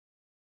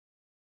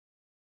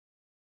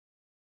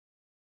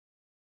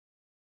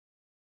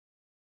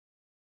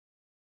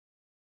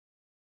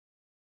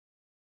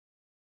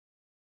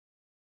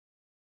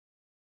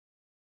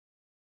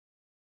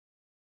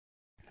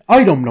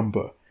Item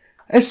Number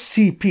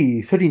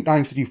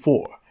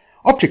SCP-3934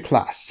 Object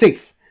Class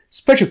Safe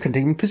Special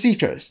Containment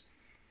Procedures.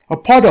 A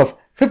part of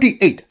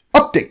 58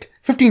 Update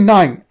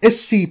 59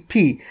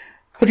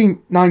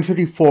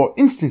 SCP-3934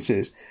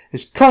 instances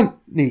is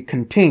currently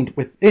contained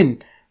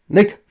within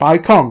Lake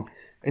Baikong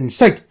in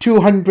Site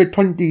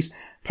 220's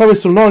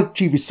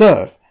Parasology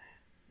Reserve,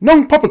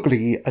 known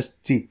publicly as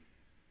the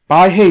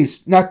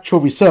Baihais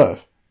Natural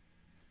Reserve.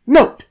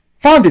 Note: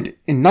 founded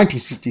in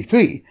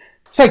 1963,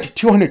 Site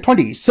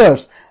 220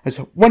 serves as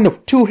one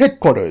of two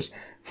headquarters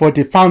for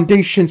the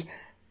Foundation's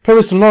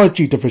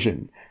Parasology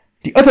Division,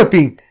 the other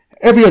being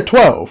Area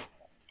 12.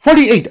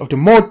 48 of the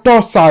more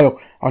docile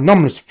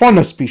anomalous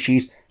fauna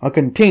species are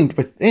contained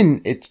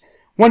within its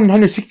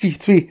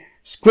 163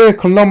 square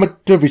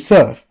kilometer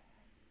reserve.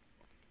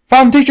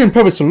 Foundation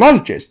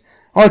parasitologists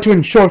are to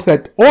ensure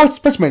that all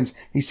specimens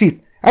receive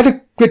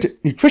adequate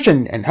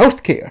nutrition and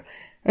health care,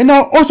 and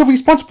are also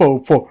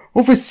responsible for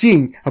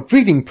overseeing a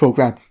breeding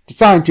program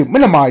designed to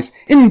minimize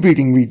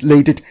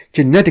inbreeding-related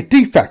genetic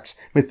defects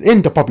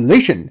within the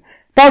population.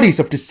 Bodies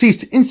of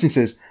deceased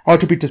instances are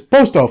to be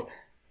disposed of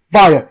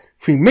via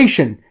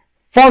cremation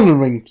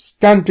following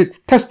standard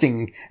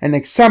testing and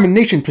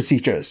examination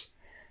procedures.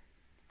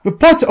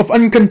 Reports of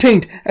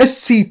uncontained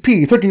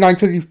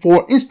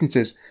SCP-3934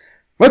 instances,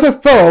 whether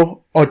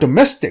feral or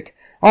domestic,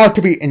 are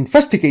to be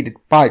investigated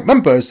by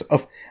members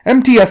of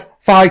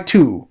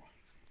MTF-52.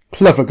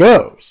 Clever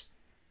girls.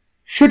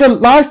 Should a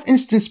live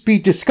instance be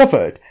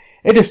discovered,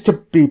 it is to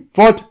be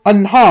brought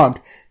unharmed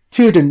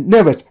to the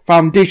nearest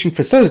Foundation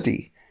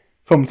facility.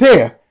 From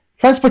there,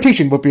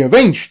 transportation will be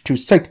arranged to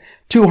Site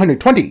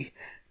 220.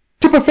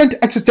 To prevent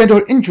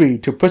accidental injury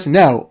to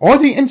personnel or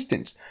the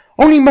instance,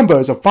 only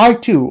members of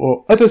Phi-2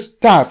 or other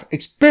staff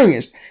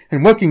experienced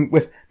in working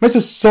with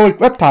Mesozoic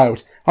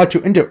reptiles are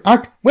to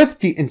interact with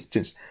the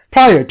instance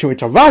prior to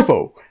its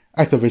arrival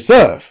at the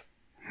reserve.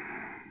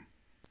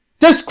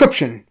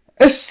 Description: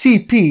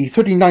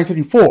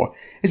 SCP-3934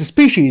 is a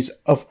species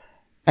of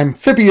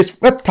amphibious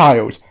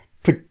reptiles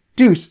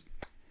produced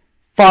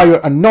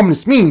via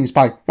anomalous means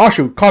by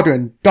Marshall,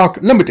 Carter & Dark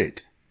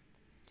Limited.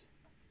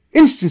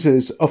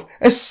 Instances of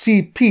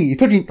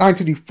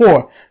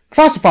SCP-3934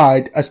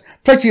 classified as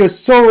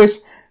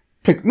plesiosaurs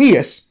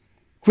pygmaeus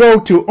grow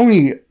to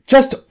only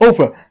just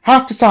over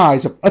half the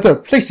size of other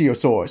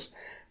plesiosaurs,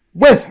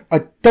 with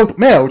adult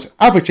males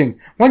averaging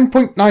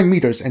 1.9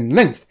 meters in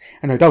length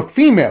and adult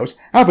females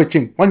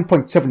averaging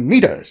 1.7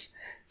 meters.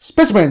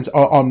 Specimens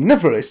are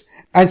omnivorous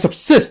and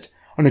subsist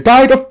on a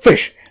diet of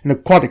fish and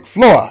aquatic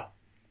flora.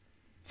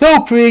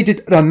 Though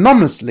created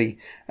anomalously,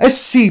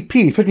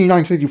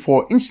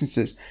 SCP-3934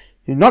 instances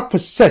do not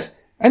possess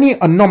any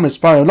anomalous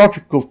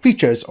biological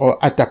features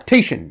or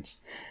adaptations.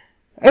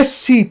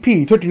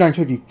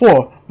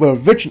 SCP-3934 were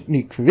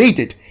originally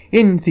created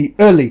in the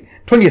early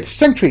 20th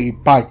century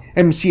by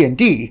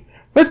MC&D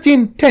with the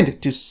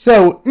intent to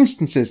sell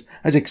instances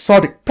as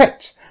exotic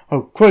pets or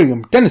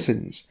aquarium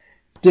denizens.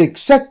 The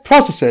exact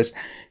processes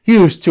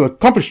used to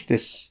accomplish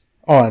this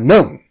are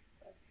unknown.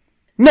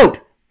 Note: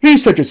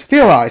 researchers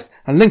theorized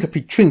a link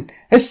between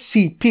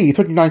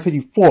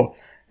SCP-3934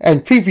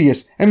 and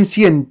previous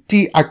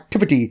MC&D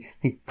activity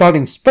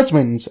regarding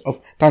specimens of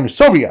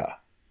Dinosauria,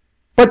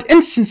 but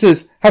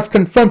instances have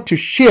confirmed to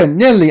share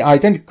nearly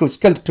identical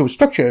skeletal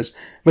structures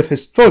with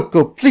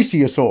historical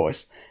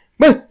plesiosaurs,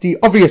 with the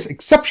obvious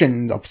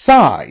exception of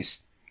size.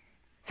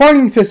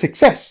 Following their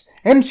success,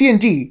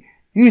 MC&D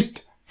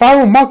used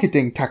viral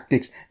marketing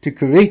tactics to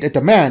create a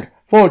demand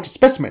for the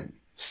specimen.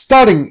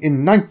 Starting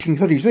in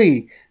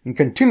 1933 and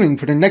continuing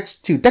for the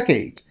next 2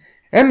 decades,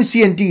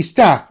 MC&D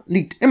staff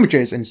leaked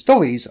images and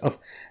stories of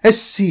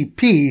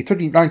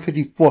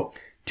SCP-3934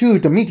 to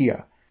the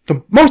media,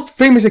 the most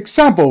famous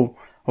example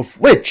of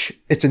which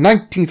is the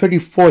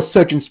 1934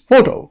 surgeon's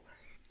photo.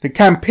 The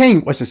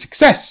campaign was a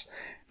success,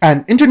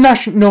 and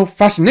international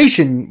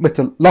fascination with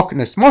the Loch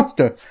Ness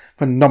monster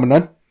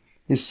phenomenon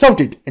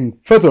resulted in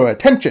further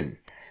attention.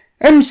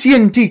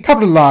 MC&D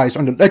capitalized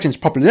on the legend's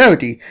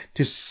popularity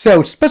to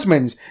sell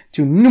specimens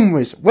to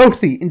numerous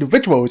wealthy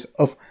individuals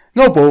of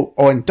noble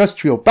or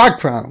industrial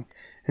background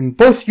in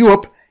both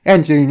Europe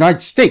and the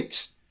United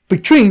States.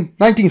 Between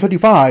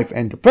 1935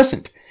 and the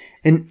present,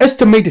 an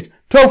estimated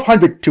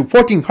 1,200 to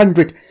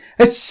 1,400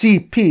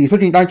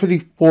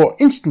 SCP-3934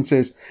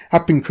 instances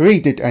have been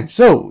created and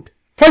sold.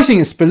 Pricing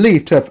is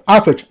believed to have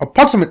averaged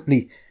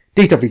approximately,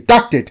 data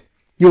redacted,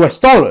 US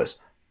dollars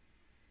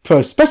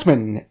per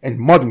specimen in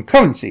modern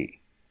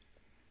currency.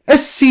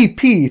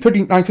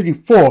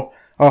 SCP-3934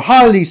 are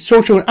highly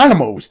social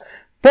animals,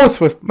 both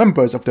with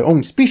members of their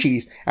own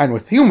species and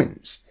with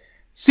humans.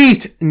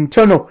 Seized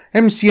internal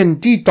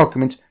MC&D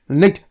documents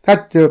relate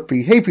that their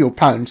behavioral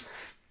patterns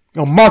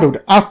are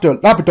modeled after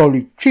Labrador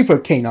Retriever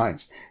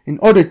canines in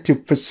order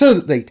to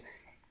facilitate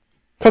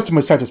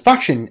customer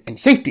satisfaction and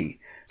safety.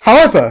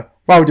 However,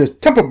 while their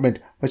temperament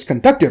was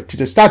conducive to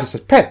their status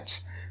as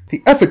pets,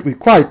 the effort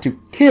required to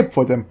care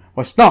for them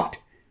was not.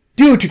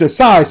 Due to the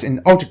size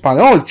and altered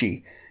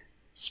biology,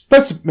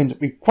 specimens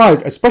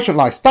required a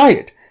specialized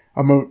diet,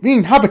 a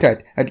marine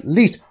habitat at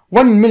least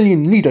 1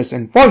 million liters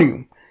in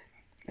volume,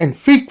 and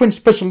frequent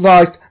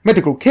specialized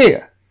medical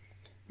care.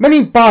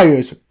 Many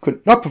buyers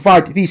could not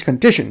provide these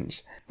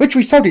conditions, which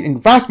resulted in the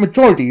vast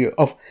majority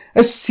of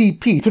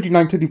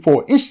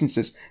SCP-3934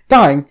 instances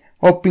dying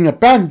or being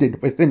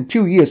abandoned within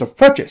 2 years of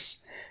purchase.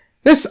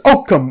 This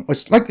outcome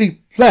was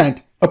likely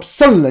planned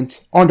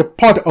obsolescence on the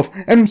part of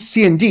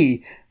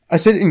MC&D,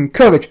 as it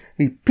encouraged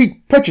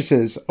repeat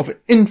purchases of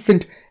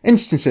infant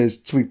instances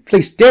to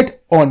replace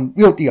dead or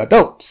unwieldy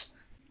adults.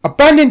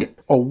 Abandoned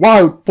or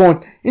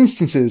wild-born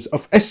instances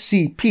of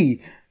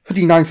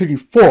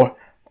SCP-3934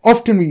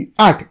 often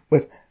react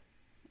with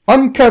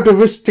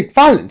uncharacteristic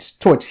violence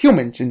towards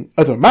humans and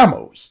other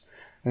mammals.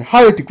 A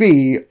higher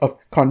degree of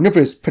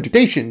carnivorous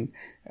predation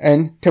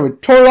and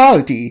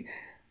territoriality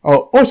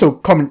are also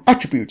common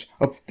attributes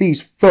of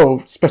these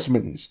feral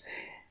specimens.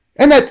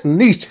 In at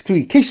least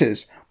 3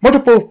 cases,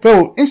 multiple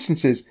feral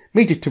instances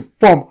mated to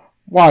form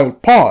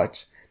wild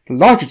pods. The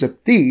largest of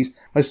these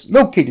was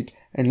located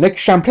in Lake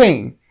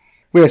Champlain,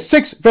 where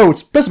 6 feral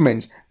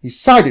specimens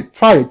resided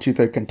prior to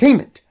their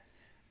containment.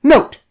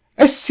 Note: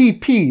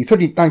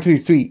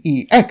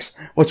 SCP-3933-EX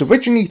was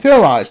originally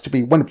theorized to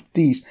be one of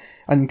these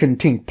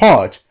uncontained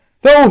pods,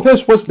 though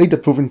this was later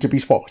proven to be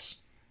false.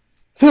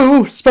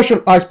 Through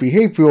specialized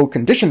behavioral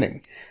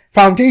conditioning,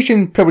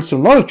 Foundation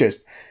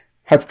parasitologists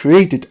have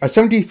created a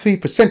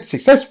 73%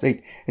 success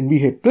rate in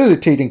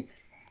rehabilitating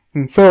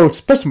feral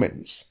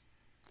specimens.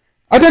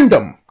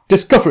 Addendum: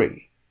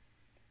 Discovery.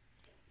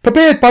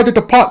 Prepared by the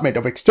Department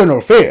of External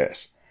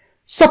Affairs.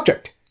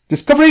 Subject: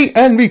 Discovery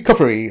and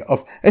recovery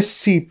of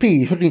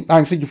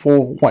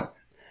SCP-3934-1.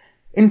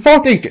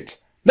 Involved agents: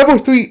 Level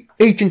 3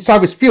 Agent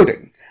Cyrus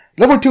Fielding,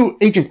 Level 2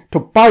 Agent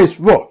Tobias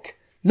Rourke,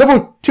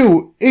 Level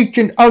 2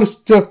 Agent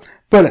Alistair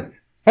Berlin,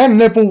 and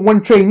Level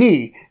 1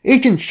 Trainee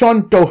Agent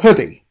Sean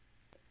Doherty.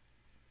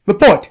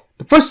 Report: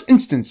 The first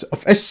instance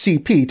of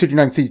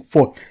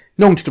SCP-3934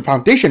 known to the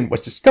Foundation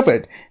was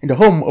discovered in the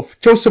home of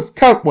Joseph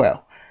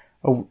Caldwell,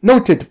 a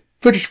noted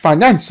British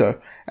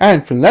financier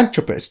and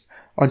philanthropist,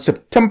 on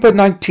September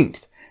 19,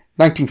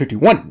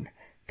 1951.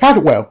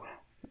 Caldwell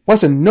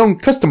was a known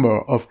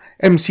customer of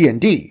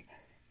MC&D,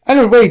 and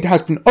a raid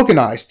has been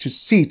organized to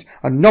seize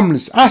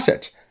anomalous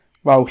assets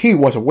while he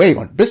was away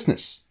on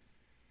business.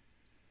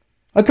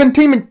 A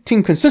containment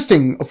team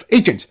consisting of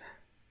agents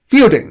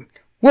Fielding,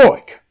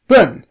 Rourke,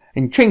 Byrne,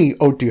 and trainee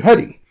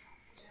O'Doherty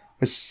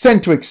was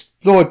sent to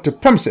explore the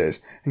premises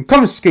and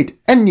confiscate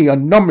any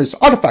anomalous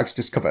artifacts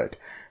discovered.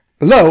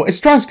 Below is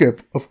a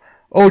transcript of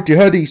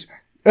O'Doherty's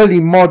early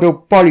model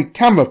body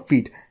camera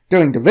feed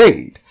during the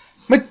raid.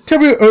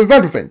 Material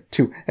irrelevant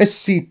to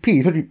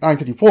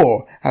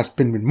SCP-3934 has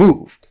been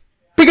removed.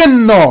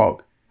 Begin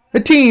log. The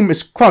team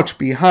is crouched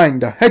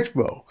behind a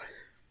hedgerow.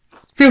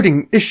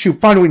 Fielding issued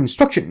final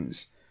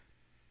instructions.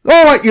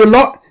 All right, you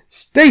lot.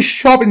 Stay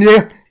sharp in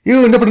there.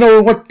 You never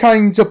know what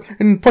kinds of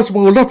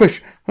impossible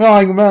rubbish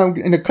lying around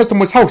in a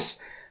customer's house.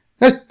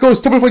 Let's go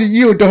stop for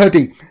you,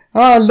 Doherty.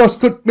 I lost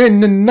good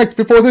men the night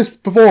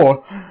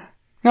before.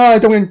 I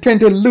don't intend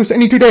to lose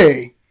any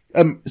today.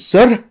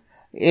 Sir?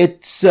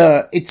 It's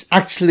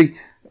actually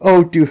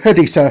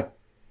O'Doherty, sir.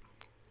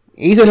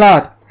 Easy,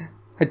 lad.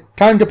 Had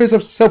time to piss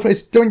himself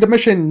is during the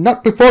mission,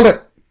 not before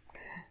it.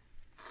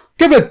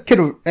 Give it, kid,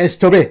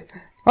 Toby.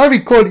 I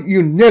recall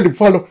you nearly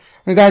followed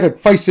that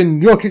advice in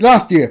York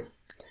last year.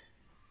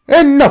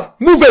 Enough!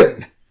 Move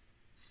in!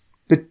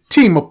 The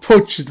team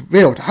approaches the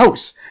railed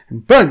house,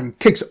 and Byrne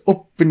kicks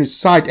open his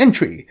side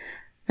entry.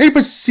 They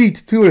proceed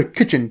through the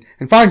kitchen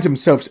and find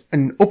themselves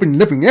in an open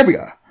living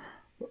area.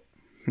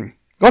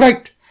 All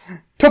right.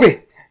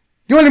 Toby,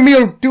 you and me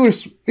will do a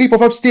sweep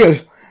of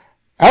upstairs.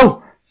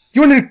 Al,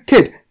 you and the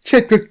kid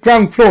check the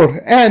ground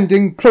floor and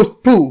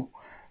enclosed pool.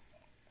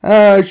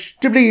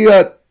 Should we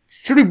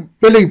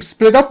really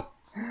split up?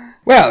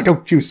 Well,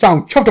 don't you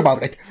sound chuffed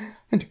about it.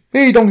 And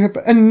we don't have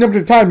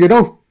unlimited time, you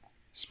know.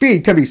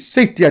 Speed can be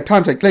safety at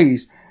times like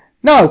these.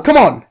 Now, come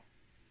on.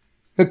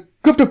 The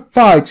group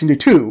divides into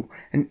 2,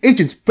 and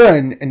agents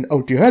Byrne and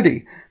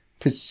O'Doherty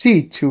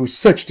proceed to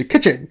search the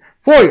kitchen,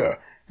 foyer,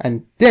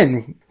 and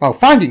then, while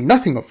finding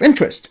nothing of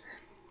interest,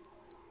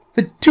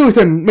 the 2 of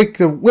them make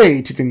their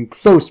way to the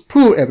enclosed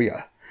pool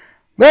area.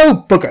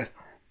 Well, bugger,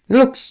 it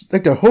looks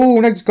like the whole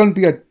night's going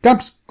to be a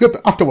damp squib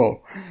after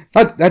all.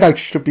 Not that I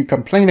should be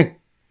complaining.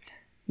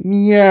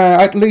 Yeah,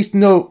 at least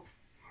no.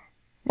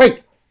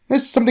 Wait,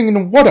 there's something in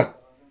the water.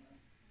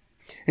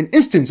 An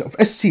instance of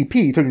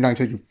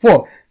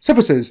SCP-3934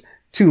 surfaces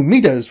 2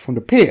 meters from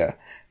the pair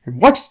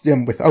and watches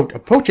them without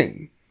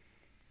approaching.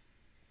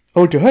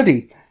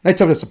 O'Doherty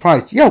lets out a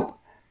surprised yelp,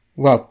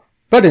 while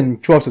Byrne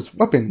draws his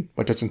weapon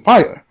but doesn't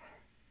fire.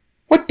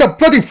 What the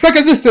bloody frick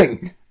is this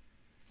thing?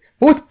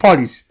 Both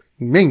parties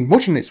remain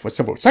motionless for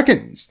several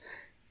seconds.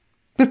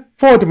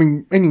 Before the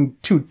remaining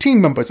 2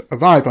 team members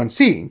arrive on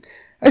scene,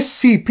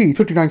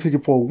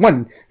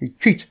 SCP-3934-1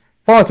 retreats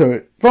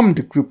farther from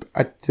the group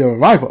at their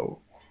arrival.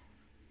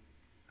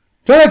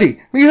 Doherty,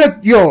 we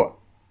heard your...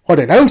 What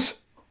else?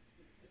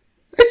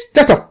 It's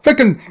that a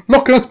frickin'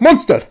 Loch Ness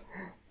monster!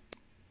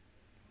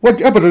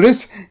 Whatever it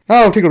is,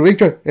 I'll take a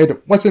wager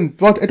it wasn't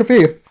brought into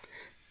fear.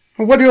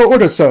 What are your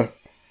orders, sir?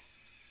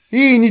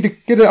 We need to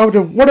get it out of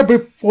the water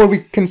before we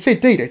can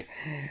sedate it.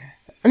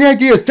 Any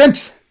ideas,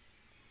 gents?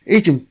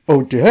 Agent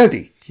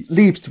O'Doherty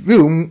leaves the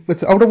room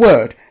without a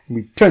word and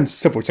returns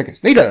several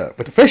seconds later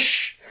with a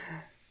fish.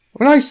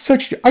 When I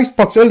searched the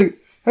icebox earlier,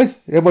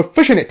 there were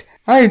fish in it.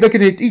 I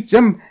reckon it eats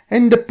them,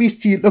 and the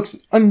beastie looks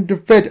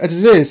underfed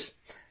as it is.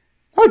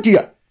 Oh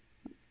dear.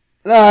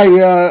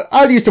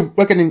 I used to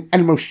work in an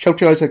animal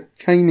shelter as a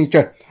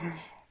teenager.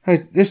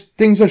 These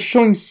things are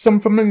showing some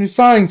familiar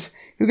signs.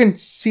 You can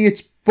see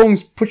its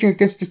bones pushing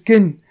against the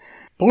skin.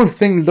 Poor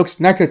thing looks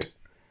knackered.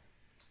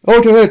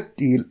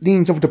 O'Doherty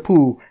leans over the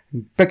pool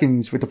and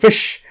beckons with the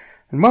fish,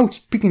 and while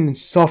speaking in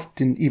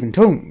soft and even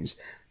tones,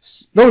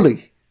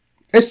 slowly,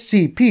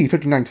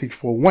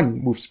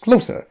 SCP-3941 moves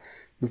closer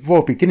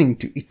before beginning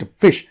to eat the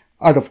fish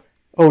out of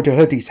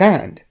O'Doherty's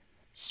hand.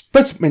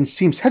 Specimen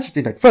seems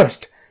hesitant at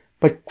first,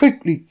 but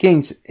quickly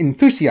gains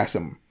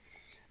enthusiasm.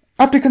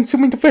 After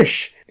consuming the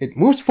fish, it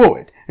moves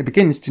forward and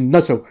begins to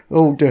nuzzle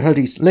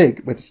O'Doherty's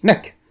leg with its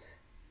neck.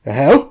 The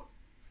hell?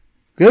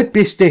 Good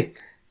beastie.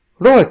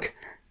 Look,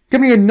 give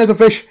me another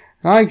fish,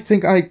 and I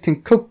think I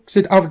can coax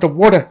it out of the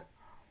water.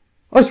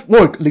 As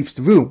Rourke leaves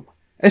the room,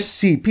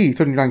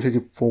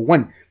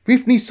 SCP-3941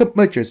 briefly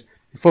submerges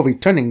before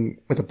returning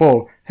with the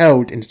ball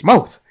held in its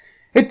mouth.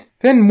 It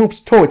then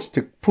moves towards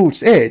the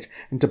pool's edge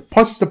and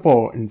deposits the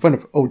ball in front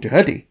of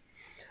O'Doherty.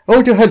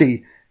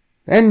 O'Doherty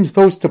then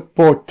throws the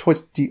ball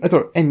towards the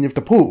other end of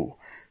the pool.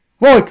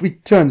 Rourke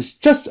returns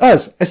just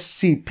as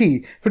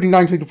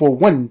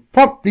SCP-3941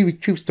 promptly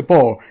retrieves the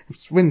ball and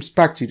swims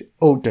back to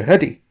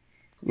O'Doherty.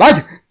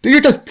 Lad, do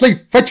you just play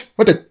fetch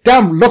with the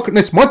damn Loch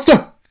Ness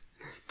monster?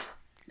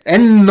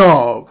 End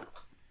of.